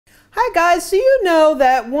Hi guys, so you know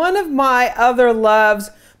that one of my other loves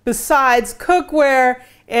besides cookware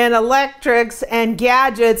and electrics and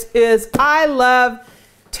gadgets is I love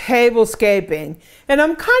tablescaping. And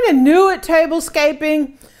I'm kind of new at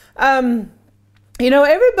tablescaping. You know,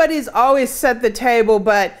 everybody's always set the table,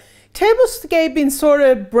 but tablescaping sort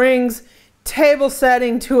of brings table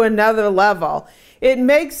setting to another level. It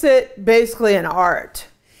makes it basically an art.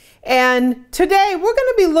 And today we're going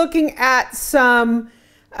to be looking at some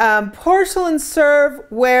porcelain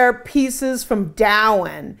serveware pieces from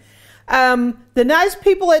Dowan. The nice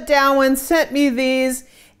people at Dowan sent me these,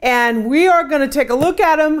 and we are going to take a look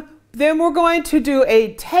at them. Then we're going to do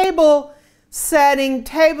a table setting,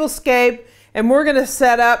 tablescape, and we're going to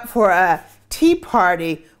set up for a tea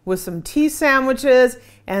party with some tea sandwiches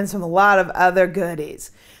and a lot of other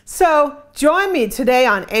goodies. So join me today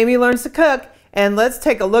on Amy Learns to Cook, and let's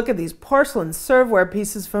take a look at these porcelain serveware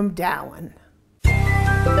pieces from Dowan.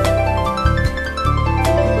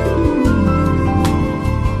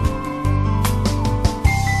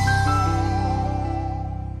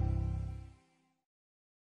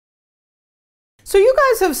 So you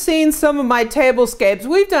guys have seen some of my tablescapes.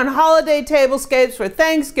 We've done holiday tablescapes for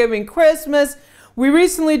Thanksgiving, Christmas. We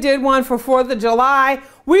recently did one for 4th of July.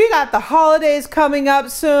 We got the holidays coming up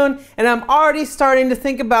soon, and I'm already starting to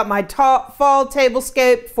think about my fall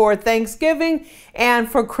tablescape for Thanksgiving and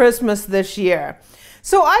for Christmas this year.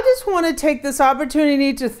 So I just want to take this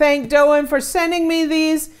opportunity to thank Dowan for sending me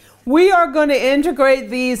these. We are going to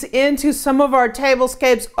integrate these into some of our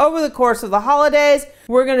tablescapes over the course of the holidays.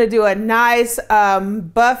 We're going to do a nice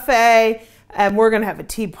buffet, and we're going to have a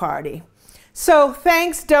tea party. So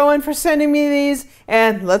thanks, Dowan, for sending me these,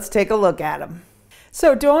 and let's take a look at them.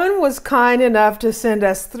 So Dowan was kind enough to send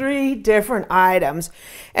us 3 different items.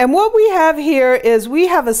 And what we have here is we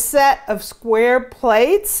have a set of square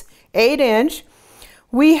plates, 8-inch.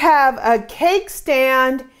 We have a cake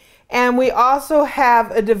stand, and we also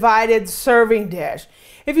have a divided serving dish.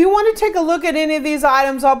 If you want to take a look at any of these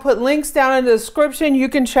items, I'll put links down in the description. You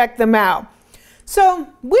can check them out. So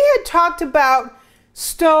we had talked about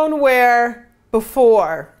stoneware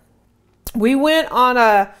before. We went on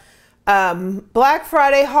a Black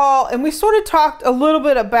Friday haul, and we sort of talked a little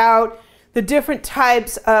bit about the different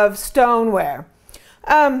types of stoneware.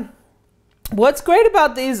 What's great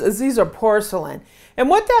about these is these are porcelain. And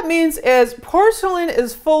what that means is porcelain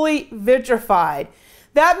is fully vitrified.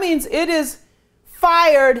 That means it is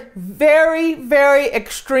fired very, very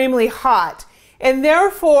extremely hot. And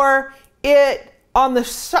therefore, on the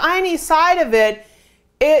shiny side of it,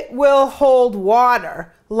 it will hold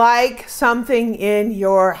water, like something in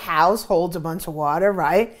your house holds a bunch of water,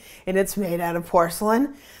 right? And it's made out of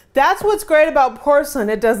porcelain. That's what's great about porcelain.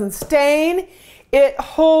 It doesn't stain, it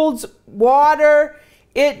holds water,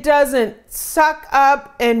 it doesn't suck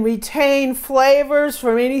up and retain flavors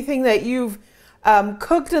from anything that you've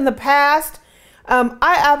cooked in the past. I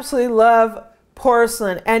absolutely love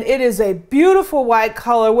porcelain, and it is a beautiful white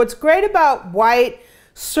color. What's great about white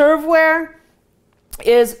serveware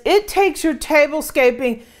is it takes your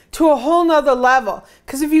tablescaping to a whole nother level.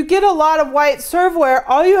 Because if you get a lot of white serveware,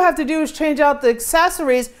 all you have to do is change out the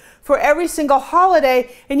accessories for every single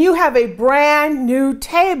holiday, and you have a brand new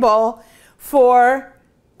table for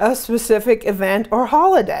a specific event or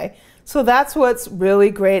holiday. So that's what's really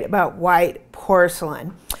great about white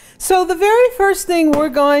porcelain. So the very first thing we're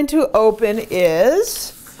going to open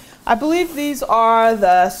is, I believe these are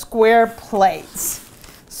the square plates.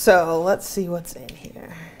 So let's see what's in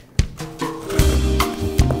here.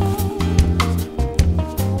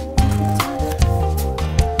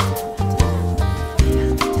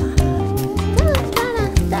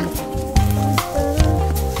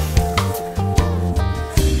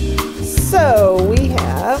 So we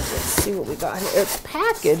have, let's see what we got here. It's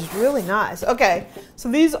packaged really nice. Okay, so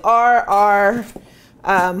these are our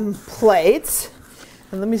plates.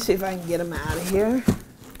 And let me see if I can get them out of here.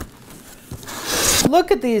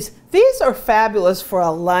 Look at these. These are fabulous for a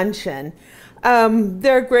luncheon.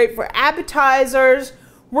 They're great for appetizers.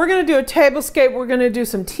 We're going to do a tablescape. We're going to do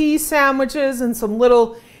some tea sandwiches and some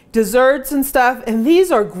little desserts and stuff. And these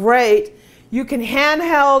are great. You can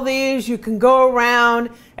handheld these. You can go around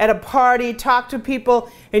at a party, talk to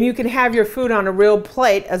people, and you can have your food on a real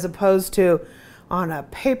plate as opposed to on a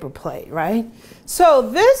paper plate, right? So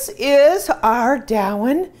this is our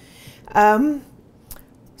Dowan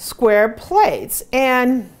square plates,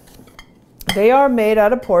 and they are made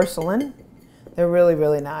out of porcelain. They're really,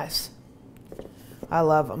 really nice. I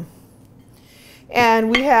love them. And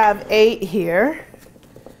we have 8 here.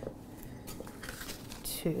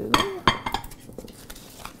 2, 3.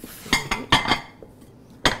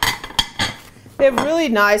 They have really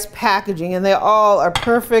nice packaging and they all are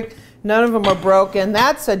perfect. None of them are broken.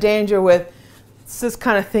 That's a danger with this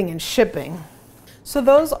kind of thing in shipping. So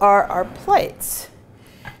those are our plates.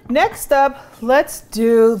 Next up, let's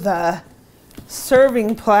do the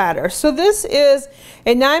serving platter. So this is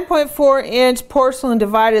a 9.4-inch porcelain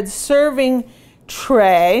divided serving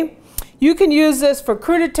tray. You can use this for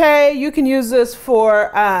crudité. You can use this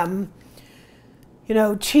for, you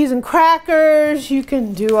know, cheese and crackers. You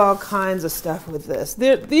can do all kinds of stuff with this.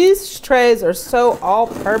 These trays are so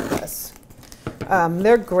all-purpose.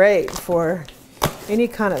 They're great for any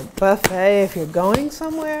kind of buffet if you're going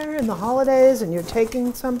somewhere in the holidays and you're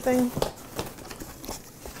taking something.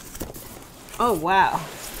 Oh, wow.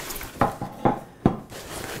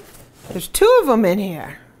 There's 2 of them in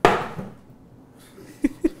here.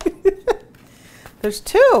 There's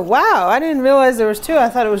 2. Wow, I didn't realize there was 2. I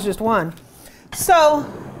thought it was just 1. So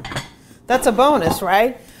that's a bonus,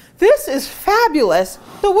 right? This is fabulous.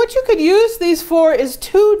 So what you could use these for is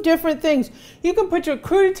 2 different things. You can put your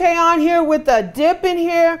crudité on here with a dip in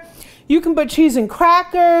here. You can put cheese and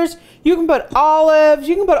crackers. You can put olives.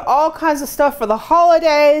 You can put all kinds of stuff for the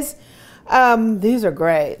holidays. These are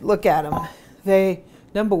great. Look at them.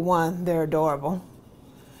 Number one, they're adorable.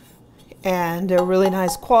 And they're really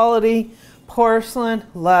nice quality. Porcelain,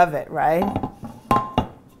 love it, right?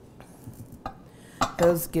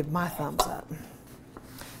 Those give my thumbs up.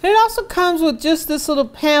 And it also comes with just this little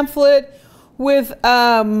pamphlet with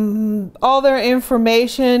all their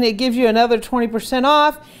information. It gives you another 20%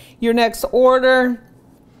 off your next order.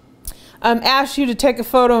 Asks you to take a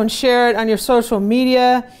photo and share it on your social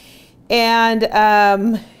media, and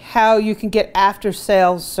how you can get after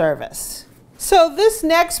sales service. So this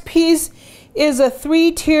next piece is a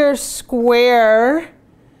 3-tier square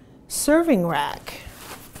serving rack.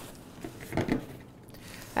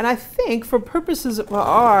 And I think for purposes of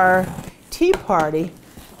our tea party,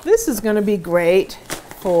 this is going to be great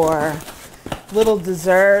for little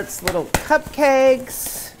desserts, little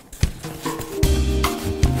cupcakes.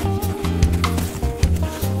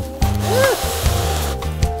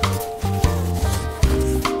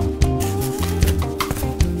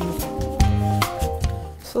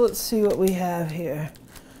 So let's see what we have here.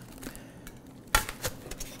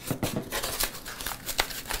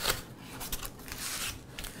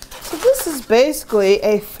 So this is basically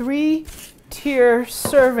a 3-tier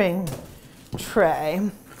serving tray.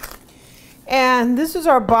 And this is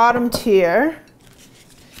our bottom tier.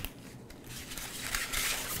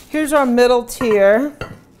 Here's our middle tier.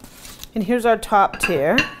 And here's our top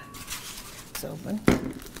tier. It's open.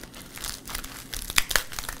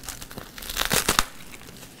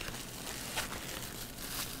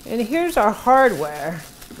 And here's our hardware.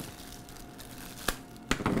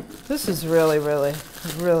 This is really, really,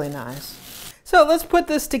 really nice. So let's put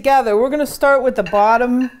this together. We're going to start with the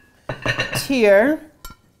bottom tier.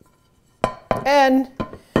 And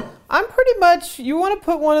I'm pretty much, you want to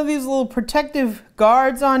put one of these little protective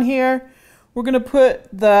guards on here. We're going to put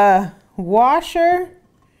the washer,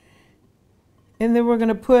 and then we're going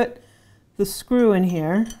to put the screw in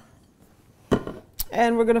here.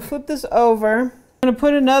 And we're going to flip this over. I'm going to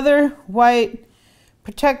put another white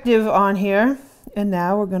protective on here, and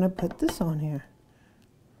now we're going to put this on here.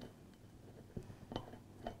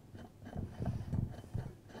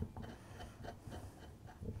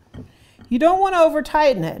 You don't want to over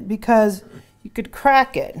tighten it because you could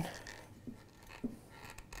crack it.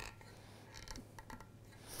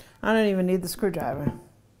 I don't even need the screwdriver.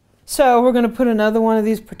 So we're going to put another one of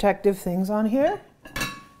these protective things on here.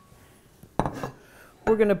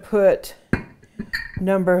 We're going to put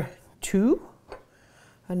number 2,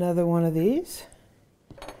 another one of these.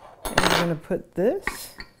 And we're going to put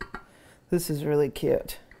this. This is really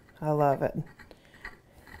cute. I love it.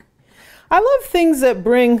 I love things that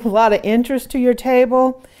bring a lot of interest to your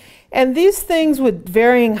table. And these things with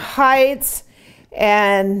varying heights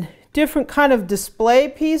and different kind of display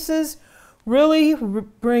pieces really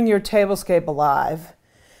bring your tablescape alive.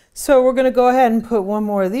 So we're going to go ahead and put one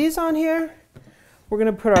more of these on here. We're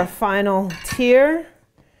going to put our final tier,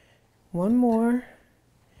 one more,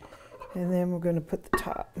 and then we're going to put the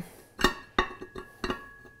top.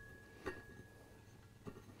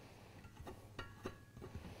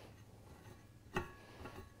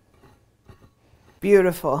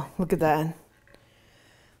 Beautiful, look at that.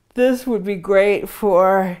 This would be great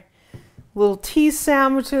for little tea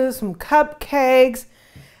sandwiches, some cupcakes,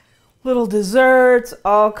 little desserts,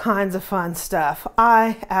 all kinds of fun stuff.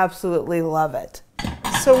 I absolutely love it.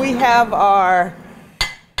 So we have our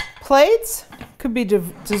plates, could be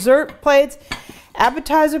dessert plates,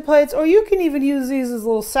 appetizer plates, or you can even use these as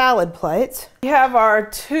little salad plates. We have our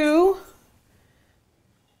 2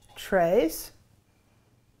 trays.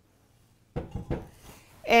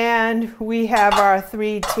 And we have our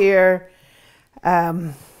 3-tier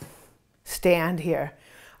stand here.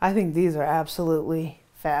 I think these are absolutely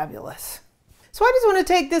fabulous. So I just want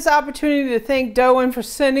to take this opportunity to thank Dowan for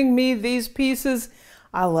sending me these pieces.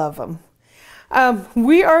 I love them.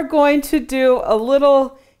 We are going to do a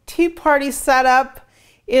little tea party setup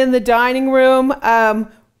in the dining room.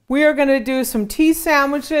 We are going to do some tea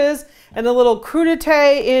sandwiches and a little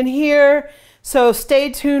crudité in here. So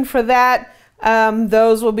stay tuned for that.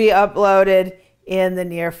 Those will be uploaded in the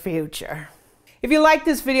near future. If you like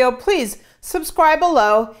this video, please subscribe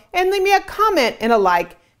below and leave me a comment and a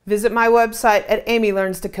like. Visit my website at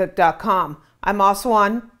amylearnstocook.com. I'm also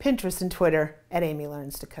on Pinterest and Twitter at Amy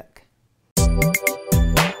Learns to Cook.